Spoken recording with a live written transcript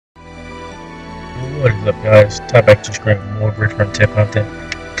What is up, guys? Top back to screen more great frontier content.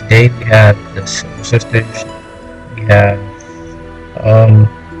 Today we have the Sibyl sisters. We have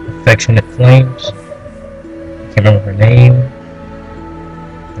Affectionate Flames. I can't remember her name.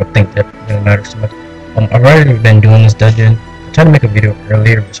 I don't think that really matters too much. I've already been doing this dungeon. I tried to make a video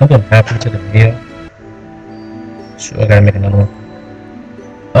earlier, but something happened to the video, so I gotta make another one.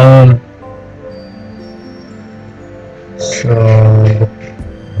 So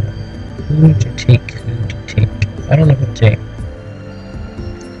who to take? I don't know who to take.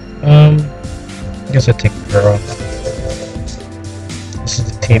 I guess I'll take the girl. This is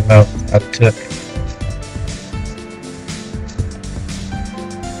the team I took.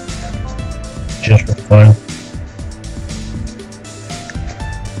 Just for fun.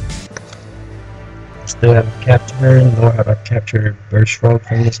 Still haven't captured her, nor have I captured Burst Frog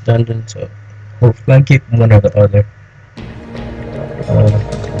from this dungeon, so hopefully I get one or the other.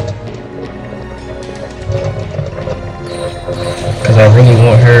 Because I really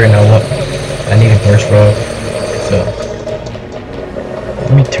want her, and I need a Burst Frog, so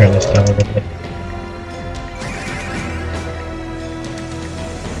let me turn this down a little bit,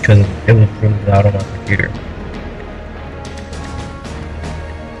 because it was really loud on my computer.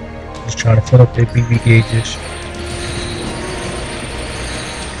 Just trying to fill up their BB gauges.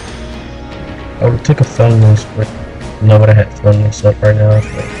 I would took a thumbnails, but know what I had thumbnails up right now, so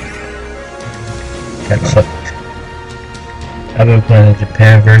kind of sucked. I've been playing the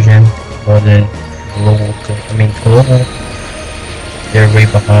Japan version more than global. Global, they're way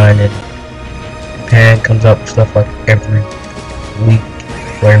behind, and Japan comes out with stuff like every week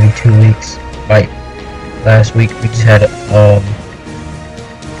or every 2 weeks. Like last week, we just had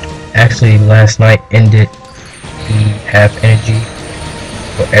actually last night ended the half energy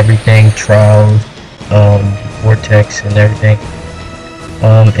for everything, trials, vortex and everything,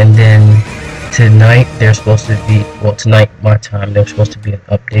 and then tonight there's supposed to be, well, tonight my time, there's supposed to be an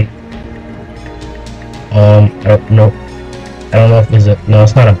update. I don't know if it's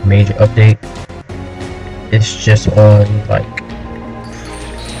it's not a major update. It's just on like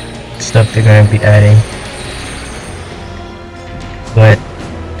stuff they're going to be adding. But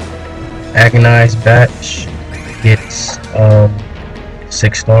Agonized batch gets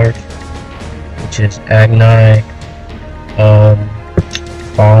 6 stars, which is Agni,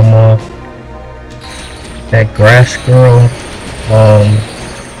 Alma, that grass girl,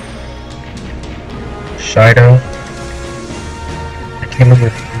 Shido. I can't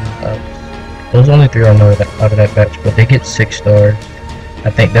remember those are only 3 I know out of that batch, but they get 6 stars. I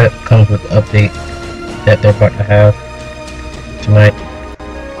think that comes with the update that they're about to have tonight.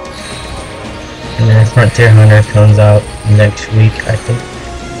 And then Frontier Hunter comes out next week, I think.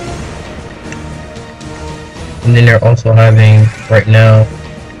 And then they're also having, right now,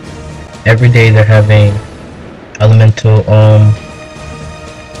 every day they're having elemental,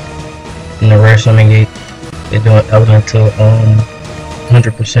 in the rare summon gate, they're doing elemental,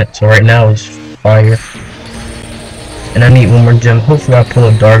 100%. So right now is fire. And I need one more gem. Hopefully I pull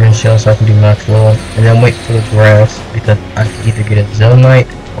a Darwin shell so I can do max roll. And then wait for the grass, because I can either get a Zelnite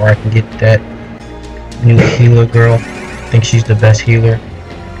or I can get that new healer girl. I think she's the best healer,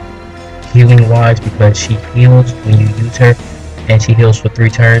 healing wise, because she heals when you use her, and she heals for 3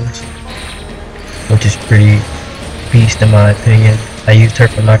 turns, which is pretty beast in my opinion. I used her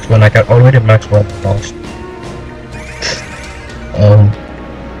for max 1. I got all the way to max 1 lost.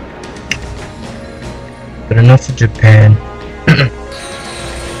 But enough of Japan.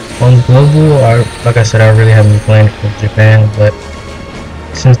 On global, like I said, I really haven't been playing it with Japan, but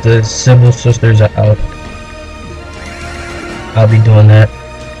since the Sibyl sisters are out, I'll be doing that.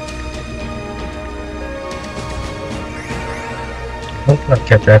 Hopefully I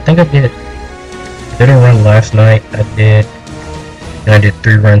kept her. I think I did a run last night. I did, and I did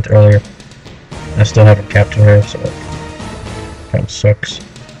 3 runs earlier. I still haven't captured her, so it kind of sucks.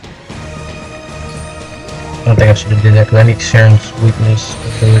 I don't think I should have did that, because I need Sharon's weakness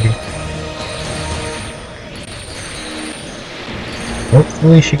ability.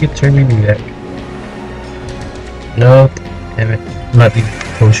 Hopefully she gets her BB back. Nope. Damn it. Might be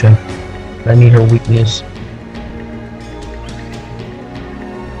potion. I need her weakness.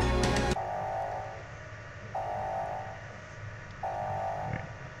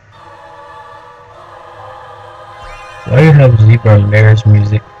 Why do you have Zebra and Mare's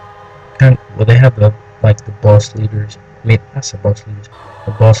music? Well, they have the boss leaders. I mean, that's the boss leaders.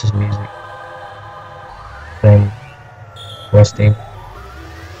 The boss's music from boss team.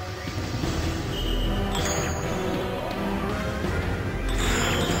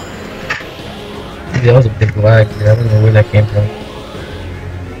 That was a big lag, dude. I don't know where that came from.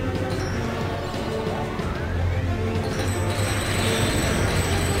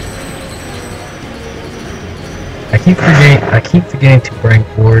 I keep forgetting to bring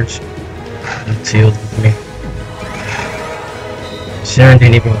boards and seals with me. Sharon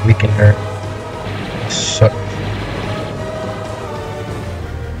didn't even weaken her. Suck.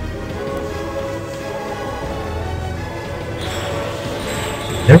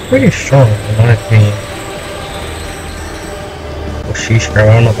 They're pretty strong, in my opinion. Well, she's strong.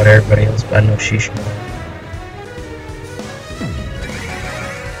 I don't know about everybody else, but I know she's strong.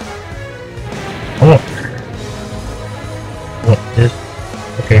 I want this.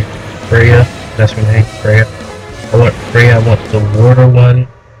 Okay, Freya. That's her name, Freya. I want Freya. I want the water one.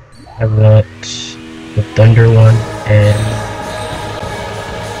 I want the thunder one, and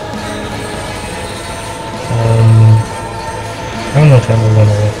I don't know if I'm the one I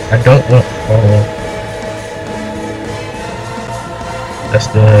want. I don't want Paula. That's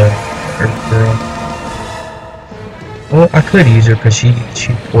the Earth girl. Well, I could use her because she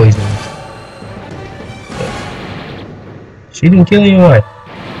poisons. But she didn't kill anyone.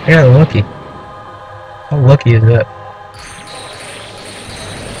 I got lucky. How lucky is that?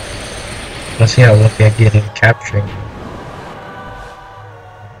 Let's see how lucky I get in capturing.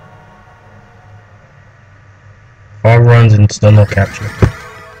 All runs and still no capture.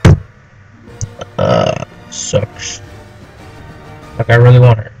 Sucks. Like, I really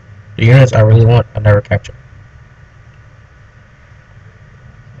want her. The units I really want, I never capture.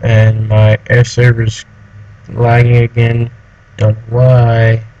 And my air server's lagging again. Don't know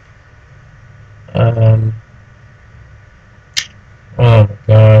why. Oh my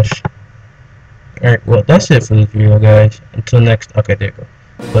gosh. Alright, well, that's it for this video, guys. Until next. Okay, there you go.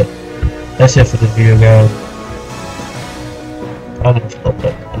 But that's it for this video, guys. Almost up.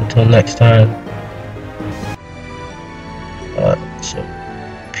 Until next time. So,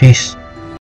 peace.